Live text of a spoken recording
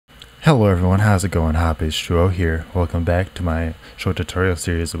Hello everyone, how's it going? HopH2O here. Welcome back to my short tutorial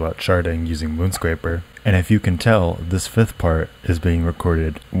series about charting using Moonscraper. And if you can tell, this fifth part is being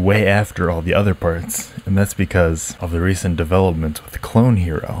recorded way after all the other parts, and that's because of the recent developments with Clone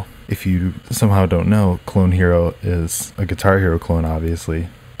Hero. If you somehow don't know, Clone Hero is a Guitar Hero clone obviously,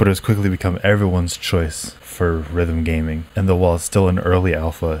 but it has quickly become everyone's choice for rhythm gaming. And though while it's still an early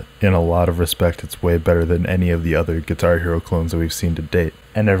alpha, in a lot of respect it's way better than any of the other Guitar Hero clones that we've seen to date.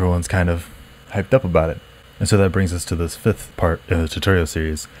 And everyone's kind of hyped up about it. And so that brings us to this fifth part in the tutorial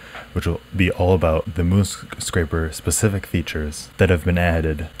series, which will be all about the Moonscraper specific features that have been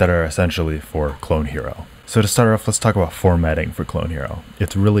added that are essentially for Clone Hero. So to start off, let's talk about formatting for Clone Hero.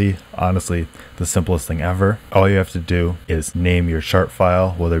 It's really, honestly, the simplest thing ever. All you have to do is name your chart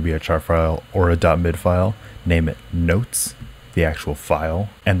file, whether it be a chart file or a .mid file, name it Notes, the actual file,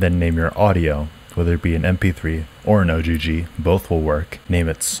 and then name your audio, whether it be an MP3 or an OGG, both will work. Name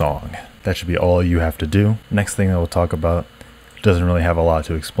it Song. That should be all you have to do. Next thing that we'll talk about doesn't really have a lot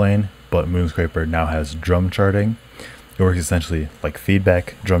to explain, but Moonscraper now has drum charting. It works essentially like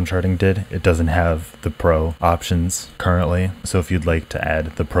feedback drum charting did. It doesn't have the pro options currently, so if you'd like to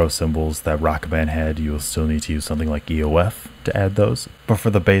add the pro symbols that Rock Band had, you will still need to use something like EOF to add those. But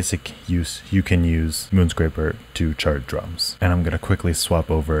for the basic use, you can use Moonscraper to chart drums. And I'm going to quickly swap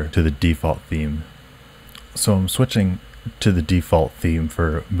over to the default theme. So I'm switching to the default theme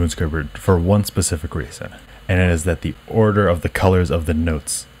for Moonscraper for one specific reason, and it is that the order of the colors of the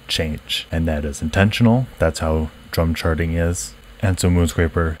notes change, and that is intentional. That's how drum charting is, and so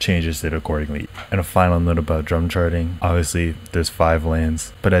Moonscraper changes it accordingly. And a final note about drum charting, obviously there's 5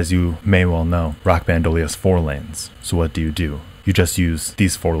 lanes, but as you may well know, Rock Band only has 4 lanes. So what do? You just use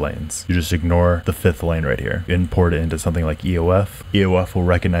these 4 lanes. You just ignore the 5th lane right here. Import it into something like EOF. EOF will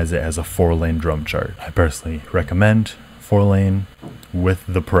recognize it as a 4-lane drum chart. I personally recommend 4-lane with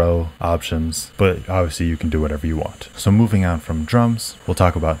the pro options, but obviously you can do whatever you want. So moving on from drums, we'll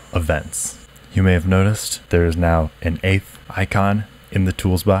talk about events. You may have noticed there is now an 8th icon in the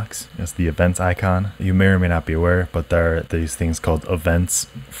tools box. It's the events icon. You may or may not be aware, but there are these things called events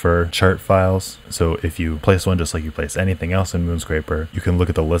for chart files. So if you place one just like you place anything else in Moonscraper, you can look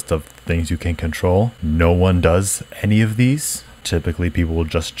at the list of things you can control. No one does any of these. Typically people will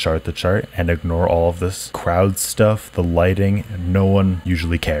just chart the chart and ignore all of this crowd stuff, the lighting. No one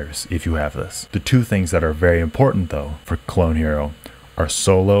usually cares if you have this. The 2 things that are very important though for Clone Hero are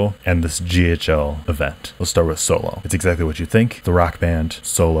solo and this GHL event. Let's start with solo. It's exactly what you think, the Rock Band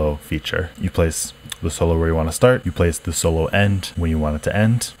solo feature. You place the solo where you want to start, you place the solo end when you want it to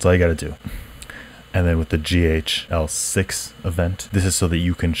end. That's all you gotta do. And then with the GHL6 event, this is so that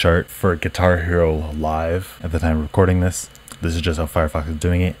you can chart for Guitar Hero Live at the time of recording this. This is just how Firefox is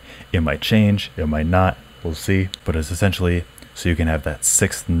doing it. It might change, it might not, we'll see. But it's essentially so you can have that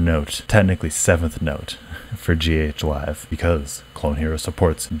 6th note, technically 7th note for GH Live, because Clone Hero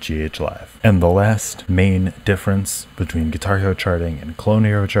supports GH Live. And the last main difference between Guitar Hero charting and Clone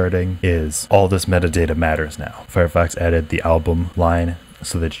Hero charting is all this metadata matters now. Firefox added the album line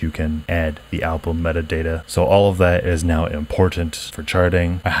so that you can add the album metadata. So all of that is now important for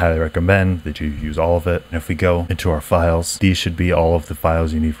charting. I highly recommend that you use all of it. And if we go into our files, these should be all of the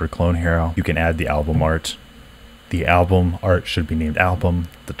files you need for Clone Hero. You can add the album art. The album art should be named album,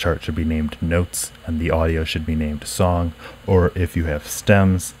 the chart should be named notes, and the audio should be named song. Or if you have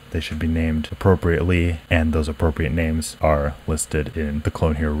stems, they should be named appropriately, and those appropriate names are listed in the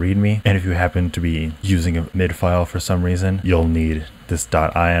Clone Hero README. And if you happen to be using a mid file for some reason, you'll need this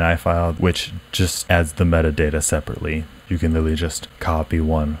 .ini file, which just adds the metadata separately. You can literally just copy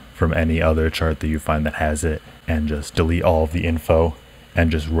one from any other chart that you find that has it, and just delete all of the info and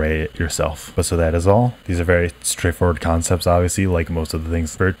just ray it yourself. But so that is all. These are very straightforward concepts, obviously, like most of the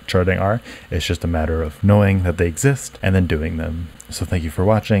things for charting are. It's just a matter of knowing that they exist and then doing them. So thank you for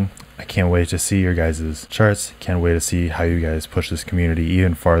watching. I can't wait to see your guys' charts. Can't wait to see how you guys push this community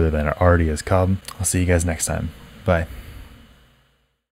even farther than it already has come. I'll see you guys next time. Bye.